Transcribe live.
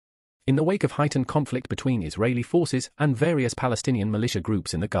In the wake of heightened conflict between Israeli forces and various Palestinian militia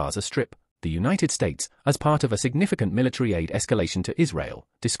groups in the Gaza Strip, the United States, as part of a significant military aid escalation to Israel,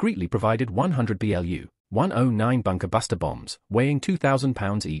 discreetly provided 100 BLU-109 bunker buster bombs, weighing 2,000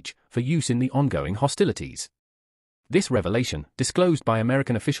 pounds each, for use in the ongoing hostilities. This revelation, disclosed by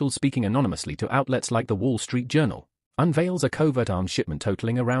American officials speaking anonymously to outlets like the Wall Street Journal, unveils a covert arms shipment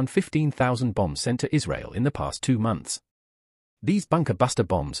totaling around 15,000 bombs sent to Israel in the past 2 months. These bunker buster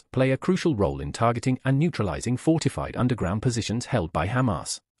bombs play a crucial role in targeting and neutralizing fortified underground positions held by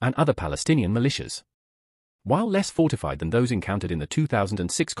Hamas and other Palestinian militias. While less fortified than those encountered in the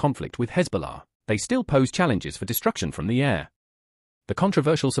 2006 conflict with Hezbollah, they still pose challenges for destruction from the air. The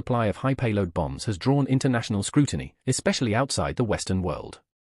controversial supply of high-payload bombs has drawn international scrutiny, especially outside the Western world.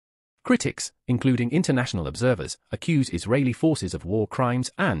 Critics, including international observers, accuse Israeli forces of war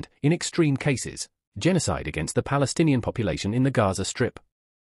crimes and, in extreme cases, genocide against the Palestinian population in the Gaza Strip.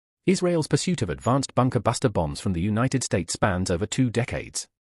 Israel's pursuit of advanced bunker buster bombs from the United States spans over 2 decades.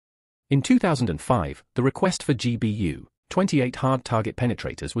 In 2005, the request for GBU-28 hard target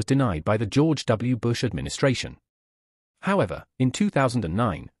penetrators was denied by the George W. Bush administration. However, in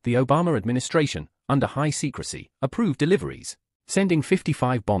 2009, the Obama administration, under high secrecy, approved deliveries, sending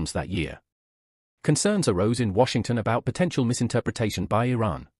 55 bombs that year. Concerns arose in Washington about potential misinterpretation by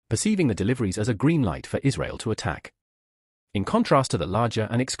Iran, perceiving the deliveries as a green light for Israel to attack. In contrast to the larger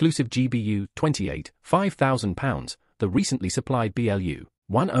and exclusive GBU-28, 5,000 pounds, the recently supplied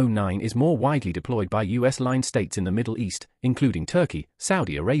BLU-109 is more widely deployed by US-aligned states in the Middle East, including Turkey,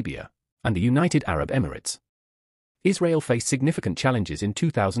 Saudi Arabia, and the United Arab Emirates. Israel faced significant challenges in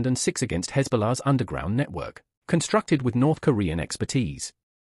 2006 against Hezbollah's underground network, constructed with North Korean expertise.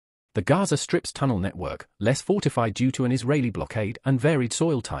 The Gaza Strip's tunnel network, less fortified due to an Israeli blockade and varied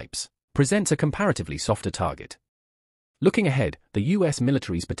soil types, presents a comparatively softer target. Looking ahead, the US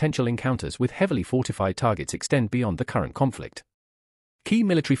military's potential encounters with heavily fortified targets extend beyond the current conflict. Key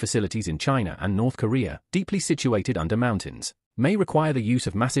military facilities in China and North Korea, deeply situated under mountains, may require the use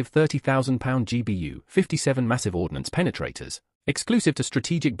of massive 30,000-pound GBU-57 massive ordnance penetrators, exclusive to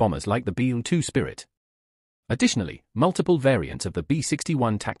strategic bombers like the BU-2 Spirit. Additionally, multiple variants of the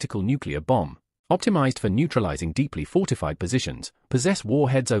B-61 tactical nuclear bomb, optimized for neutralizing deeply fortified positions, possess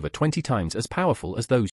warheads over 20 times as powerful as those